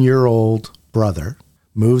 1-year-old brother,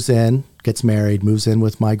 moves in, gets married, moves in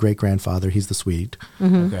with my great-grandfather. He's the Swede.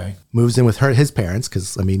 Okay. Moves in with his parents,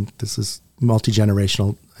 because, this is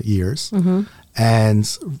multi-generational years,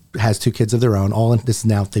 and has 2 kids of their own. This is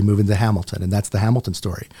now they move into Hamilton, and that's the Hamilton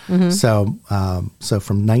story. So from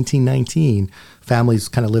 1919, families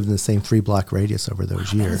kind of lived in the same 3-block radius over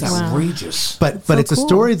those years. That's outrageous. But it's a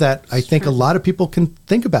story that I think a lot of people can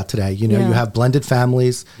think about today. You have blended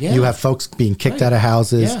families. Yeah. You have folks being kicked out of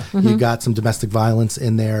houses. Yeah. You got some domestic violence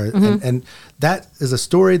in there, and that is a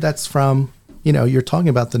story that's from. You're talking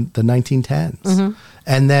about the 1910s.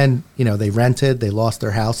 And then, they rented, they lost their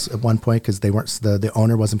house at one point because the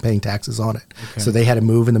owner wasn't paying taxes on it. Okay. So they had to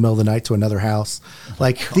move in the middle of the night to another house.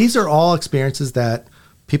 These are all experiences that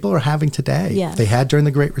people are having today. Yes. They had during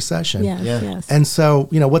the Great Recession. Yes. And so,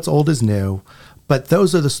 what's old is new. But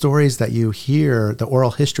those are the stories that you hear, the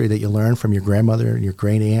oral history that you learn from your grandmother and your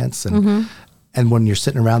great aunts and when you're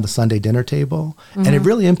sitting around the Sunday dinner table. And it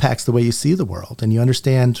really impacts the way you see the world. And you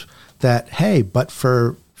understand that, hey, but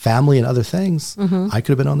for family and other things, I could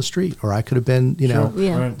have been on the street, or I could have been,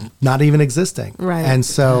 not even existing. Right. And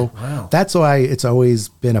so that's why it's always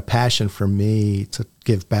been a passion for me to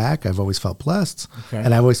give back. I've always felt blessed. Okay.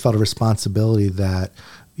 And I've always felt a responsibility that,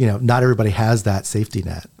 not everybody has that safety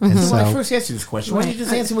net. And so when I first asked you this question, why did you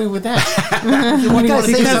just answer me with that? You got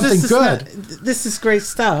to say something good. This is great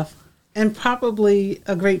stuff. and probably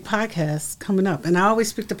a great podcast coming up. And I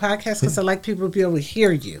always pick the podcast because I like people to be able to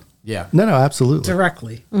hear you. Yeah. No, absolutely.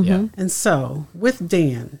 Directly. Yeah. And so with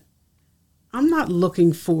Dan, I'm not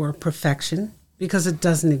looking for perfection because it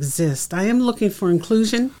doesn't exist. I am looking for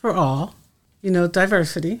inclusion for all,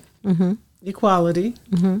 diversity, equality,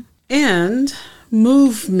 and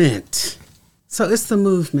movement. So it's the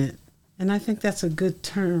movement. And I think that's a good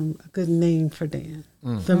term, a good name for Dan.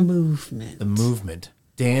 The movement. The movement.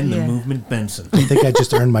 Dan, the movement Benson. I think I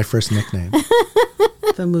just earned my first nickname.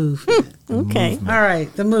 The movement. Okay. All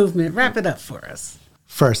right, the movement. Wrap it up for us.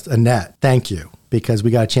 First, Annette, thank you, because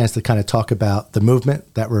we got a chance to kind of talk about the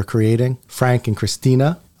movement that we're creating. Frank and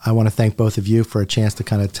Christina, I want to thank both of you for a chance to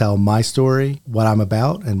kind of tell my story, what I'm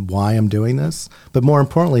about, and why I'm doing this. But more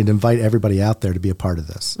importantly, to invite everybody out there to be a part of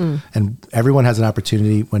this. And everyone has an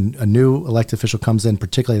opportunity when a new elected official comes in,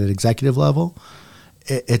 particularly at the executive level.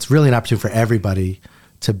 It's really an opportunity for everybody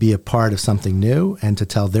to be a part of something new and to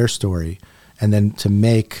tell their story and then to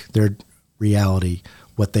make their reality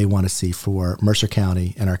what they want to see for Mercer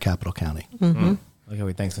County and our capital county.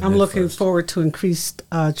 Okay, thanks. I'm looking forward to increased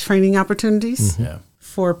training opportunities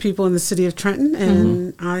for people in the city of Trenton.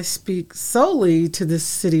 And I speak solely to the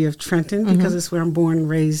city of Trenton because it's where I'm born,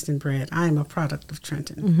 raised, and bred. I am a product of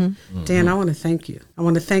Trenton. Dan, I want to thank you. I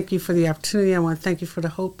want to thank you for the opportunity. I want to thank you for the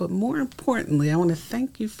hope. But more importantly, I want to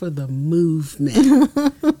thank you for the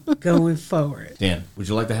movement going forward. Dan, would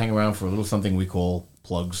you like to hang around for a little something we call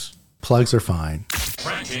plugs? Plugs are fine.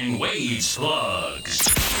 Trenton Waves Plugs.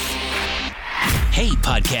 Hey,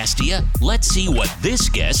 Podcastia, let's see what this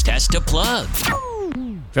guest has to plug.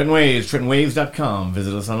 Trenton Waves, TrentonWaves.com.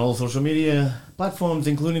 Visit us on all social media platforms,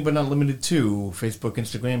 including but not limited to Facebook,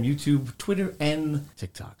 Instagram, YouTube, Twitter, and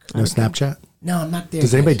TikTok. No Snapchat? No, I'm not there.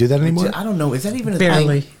 Does anybody do that anymore? I don't know. Is that even a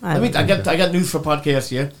Barely. thing? I got news for podcasts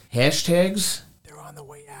here. Hashtags.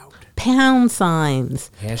 Pound signs.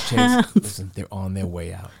 Hashtags. Listen, they're on their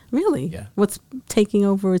way out. Really? Yeah. What's taking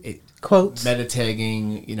over? Quotes. Meta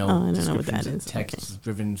tagging, I don't know what that is.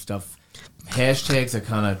 Text-driven stuff. Hashtags are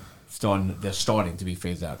kind of starting to be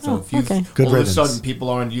phased out. So if you Good all riddance. of a sudden people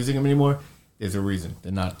aren't using them anymore, there's a reason.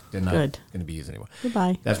 They're not going to be used anymore.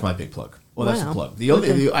 Goodbye. That's my big plug. Well, Wow. that's the plug. The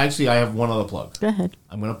other, actually, I have one other plug. Go ahead.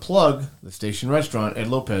 I'm going to plug the Station Restaurant at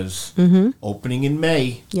Lopez, opening in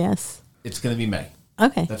May. Yes. It's going to be May.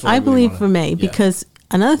 Okay. That's what I I really believe wanna- for May yeah. because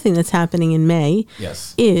another thing that's happening in May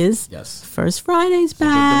is First Friday's Cinco de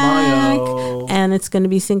back, Mayo. and it's going to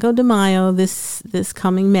be Cinco de Mayo this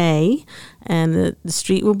coming May, and the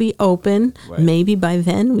street will be open. Right. Maybe by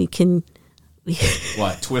then we can.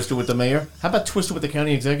 What, Twister with the mayor? How about Twister with the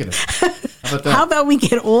county executive? How about that? How about we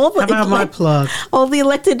get all the How about my plug? all the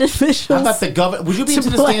elected officials? How about the governor? Would you be to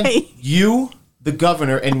able to stand play? you, the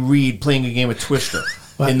governor, and Reed playing a game of Twister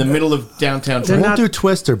in the middle of downtown We Trenton? won't do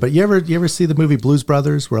Twister, but you ever see the movie Blues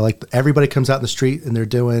Brothers, where like everybody comes out in the street and they're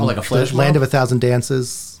doing Oh, like a flash the Land mob? of 1,000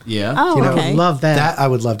 Dances? Yeah. Oh, You know, okay. Love that. That I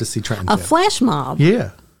would love to see Trenton A do. flash mob.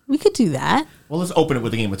 Yeah. We could do that. Well, let's open it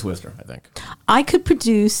with a game of Twister, I think. I could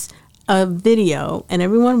produce a video and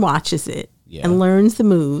everyone watches it Yeah. and learns the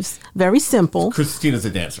moves. Very simple. Christina's a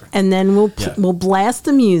dancer. And then we'll Yeah. we'll blast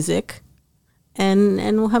the music and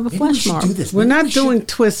we'll have a Maybe we flash should mob. do this. We're Maybe not we should- doing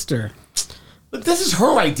Twister. But this is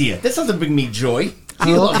her idea. This doesn't bring me joy.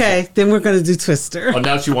 She loves Okay, it. then we're going to do Twister. Oh,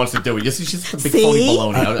 now she wants to do it. She's just a big See? phony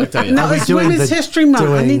baloney. I'll tell you. No, we it's doing Women's the- History Month. I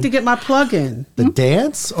doing- need to get my plug in. The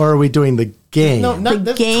dance, or are we doing the game? No, not The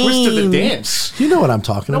that's Twister the game. dance. You know what I'm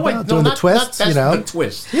talking No, about. wait, no, doing not, the twist, not, that's you know. the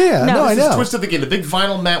twist. Yeah, No, no, I This is know. Twister the game, the big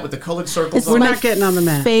vinyl mat with the colored circles It's on We're it. my not getting on the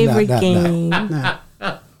mat. favorite No, no, game. No.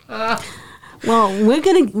 Well, we're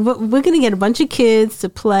gonna get a bunch of kids to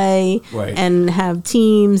play Right. and have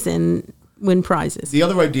teams and win prizes. The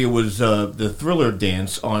other idea was the Thriller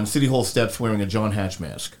dance on City Hall steps wearing a John Hatch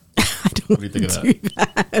mask. I don't What do you think of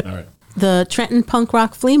that? All right. The Trenton Punk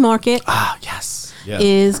Rock Flea Market Ah, yes. Yeah.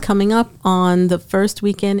 is coming up on the first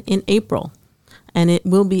weekend in April, and it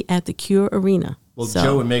will be at the Cure Arena. Well, So,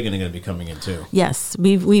 Joe and Megan are going to be coming in too. yes,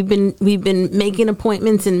 we've been making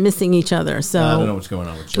appointments and missing each other. So I don't know what's going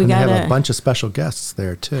on with Joe. we And they have gotta. a bunch of special guests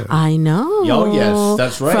there too. I know. Oh, yes,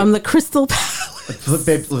 that's right. From the Crystal Palace. Look,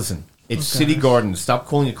 babe, listen. It's City Gardens. Stop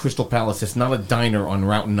calling it Crystal Palace. It's not a diner on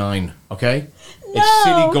Route 9, okay? It's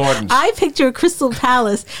City Gardens. I picture Crystal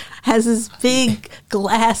Palace has this big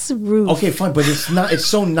glass roof. Okay, fine, but it's not. It's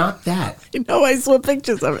so not that. You know, I saw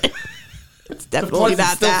pictures of it. It's The definitely place is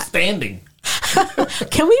not still that. standing.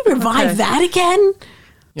 Can we revive that again?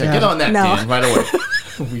 Yeah, get on that, No. Dan, right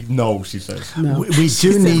away. No, she says. We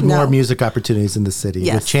do need more music opportunities in the city.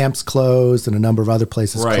 Yes. The Champs closed and a number of other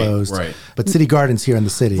places closed. Right. But City Gardens here in the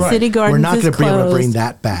city. Right. City Gardens We're not is going to be able to bring closed.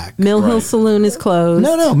 that back. Mill Hill Saloon is closed.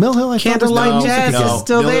 No, Mill Hill. I thought was Candlelight no, Jazz music is again.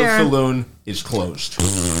 still Miller there. Saloon is closed.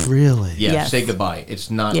 Really? Yeah, Yes. say goodbye. It's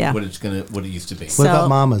not Yeah. what it used to be. What about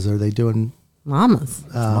Mamas? Are they doing Mamas?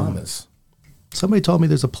 Mamas. Somebody told me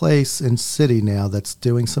there's a place in city now that's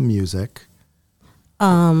doing some music.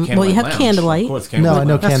 Well, you have Lounge. Candlelight. Of course, No, I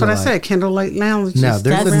know That's what I Candlelight. said. Candlelight Lounge. No, is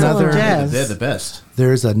there's Real another. Jazz. They're the best.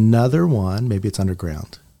 There's another one. Maybe it's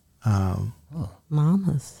underground.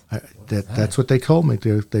 Mamas. That's what they told me.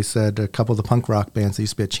 They said a couple of the punk rock bands that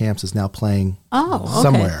used to be at Champs is now playing Oh, okay.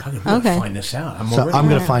 somewhere. How did we Okay. find this out? So I'm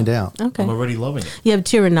going to find out. Okay. I'm already loving it. You have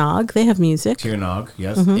Tiranaug. They have music. Tirnog,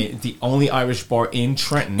 yes. The only Irish bar in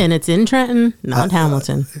Trenton. And it's in Trenton, not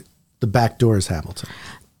Hamilton. The back door is Hamilton.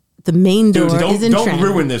 The main door Dude, is in don't Trenton.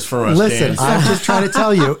 ruin this for us, Listen, Dan. I'm just trying to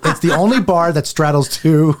tell you, it's the only bar that straddles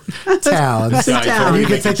two towns, Yeah, and you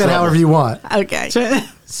can take that however you want. Okay.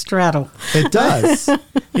 Straddle. It does.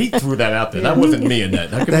 He threw that out there. That wasn't me,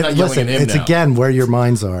 Annette. How come you're not yelling Listen, at him it's now? again where your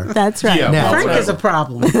minds are. That's right. Yeah, Now- well, Frank is a whatever.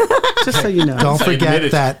 problem. Just so you know. Don't I admit forget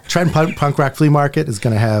it. that Trent Punk Rock Flea Market is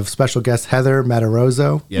going to have special guest Heather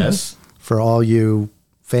Mataroso. Yes. For all you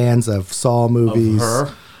fans of Saw movies. Of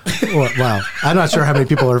her. Wow. I'm not sure how many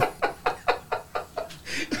people are.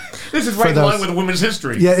 This is For right in those- line with women's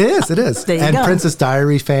history. Yeah, it is. It is. There you And go. Princess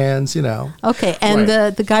Diary fans, you know. Okay, and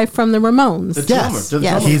Right. the guy from the Ramones. The drummer. Yes. The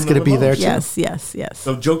Yes. drummer He's from the gonna be there Ramones. too. Yes, yes, yes.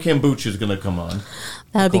 So Joe Cambucci is going to come on.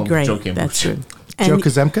 That would be call him great. Joe Cambucci. That's true. Joe And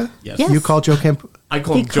Kazemka? Yes. Yes. You call Joe Camp? I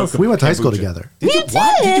call He him Joe calls- We went to high school Cambucci. together. Did you? You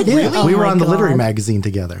What? Did did? you Yeah, really? we were my on the literary God. magazine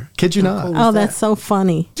together. Kid you not? Oh, that's so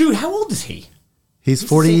funny. Dude, how old is he? He's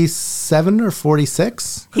 47 or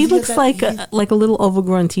 46. He he looks has like that- a little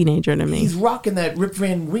overgrown teenager to me. He's rocking that Rip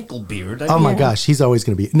Van Winkle beard. Oh my gosh, he's always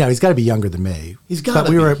going to be. No, he's got to be younger than me. He's gotta But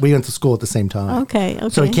we be. we went to school at the same time. Okay,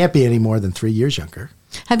 So he okay. can't be any more than 3 years younger.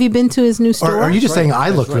 Have you been to his new store? Or are you just saying I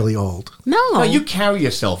That's look right. really old? No. No, you carry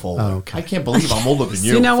yourself older. Oh, okay. I can't believe I'm older than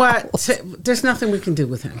you. You know what? There's nothing we can do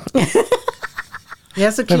with him. He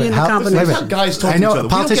has a key Wait a in minute, the how- combination. wait a That's how guys talk I to each know other. We don't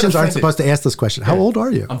politicians get aren't offended. supposed to ask this question. How old are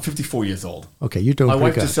you? I'm 54 years old. Okay, you're doing My pretty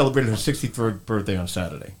wife good. just celebrated her 63rd birthday on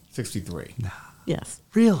Saturday. 63. Yes.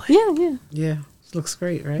 Really? Yeah, yeah. Yeah, looks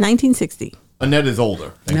great, right? 1960. Annette is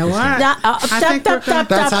older. You know what? I think we're gonna-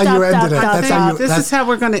 That's how you ended it. That's how you. This that's- is how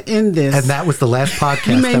we're going to end this. And that was the last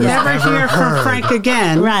podcast you may that was never ever hear from heard. Frank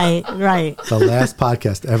again. Right, right. The last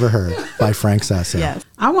podcast ever heard by Frank Sasso. Yes.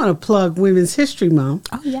 I want to plug Women's History Month.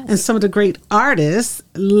 Oh, yes. And some of the great artists,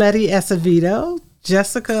 Letty Acevedo,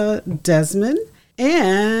 Jessica Desmond,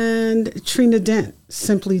 and Trina Dent,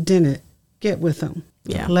 Simply Dennett. Get with them.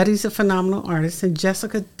 Yeah. Letty's a phenomenal artist, and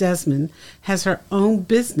Jessica Desmond has her own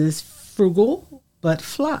business, Frugal But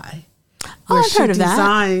Fly. Oh, I've heard of that.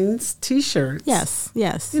 Designs T-shirts. Yes,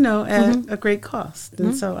 yes. You know, at a great cost.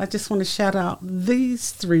 And so I just want to shout out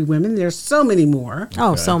these three women. There's so many more.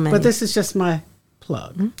 Oh, so many. But this is just my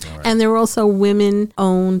plug. And there were also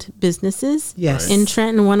women-owned businesses. Yes. In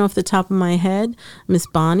Trenton, one off the top of my head, Miss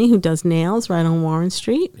Bonnie, who does nails right on Warren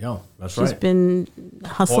Street. Yeah, that's She's right. been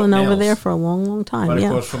hustling Hot over Nails. there for a long, long time. Right yeah.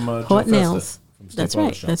 across from, Joe Hot Festa Nails. from State That's Barber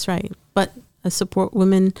right. Shop. That's right. But I support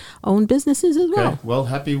women-owned businesses as well. Okay. Well,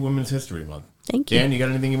 happy Women's History Month. Thank you. Dan, you got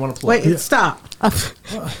anything you want to plug? Wait, stop. I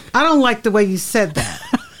don't like the way you said that.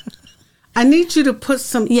 I need you to put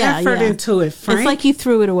some effort into it, Frank. It's like you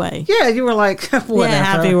threw it away. Yeah, you were like, whatever. Yeah,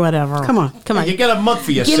 happy whatever. Come on. Come on. You get a month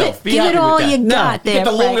for yourself. Be give happy it all with that. you got You there,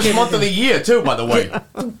 get the Frank. longest month of the year, too, by the way.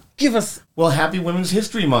 Give us. Well, happy Women's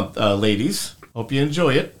History Month, ladies. Hope you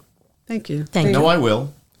enjoy it. Thank you. Thank I you. know I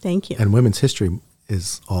will. Thank you. And Women's History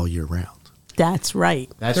is all year round. That's right.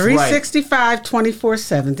 That's right. 365,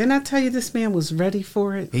 24/7. Didn't I tell you this man was ready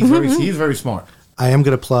for it? He's very smart. I am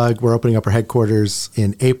going to plug, we're opening up our headquarters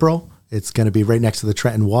in April. It's going to be right next to the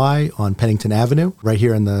Trenton Y on Pennington Avenue, right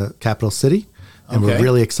here in the capital city. And we're Okay.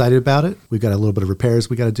 really excited about it. We've got a little bit of repairs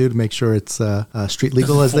we got to do to make sure it's street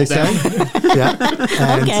legal, as they say. Yeah.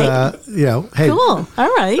 And, Okay. you know, hey. Cool.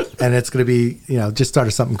 All right. And it's going to be, you know, just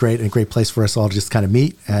started something great and a great place for us all to just kind of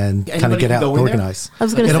meet and kind of Anybody get can out go and in there? organize. I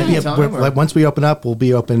was gonna It'll say. be Anytime, or- like, once we open up, we'll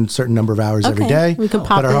be open a certain number of hours every Okay. day. We could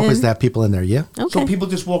pop but our hope in. is to have people in there, yeah. So Okay. people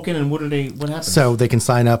just walk in and what happens? So they can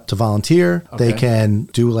sign up to volunteer. They Okay. can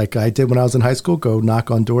do like I did when I was in high school, go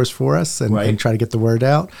knock on doors for us and Right. try to get the word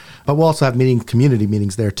out. But we'll also have community community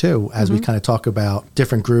meetings there too, as we kind of talk about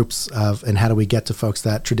different groups and how do we get to folks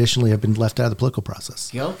that traditionally have been left out of the political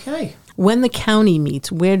process. Okay. When the county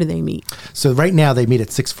meets, where do they meet? So right now they meet at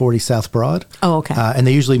 640 South Broad. Oh, okay. And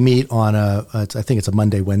they usually meet on I think it's a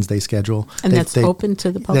Monday, Wednesday schedule. And that's open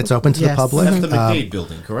to the public? That's open to the public. That's the McDade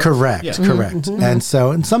building, correct? Correct, Yeah. correct. And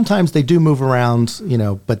sometimes they do move around,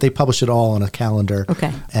 but they publish it all on a calendar.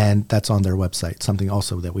 Okay. And that's on their website, something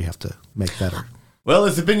also that we have to make better. Well,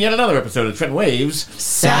 this has been yet another episode of Trenton Waves.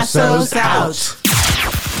 Sasso's out.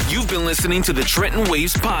 You've been listening to the Trenton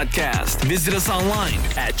Waves podcast. Visit us online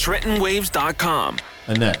at TrentonWaves.com.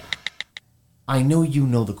 Annette, I know you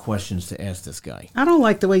know the questions to ask this guy. I don't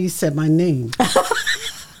like the way you said my name.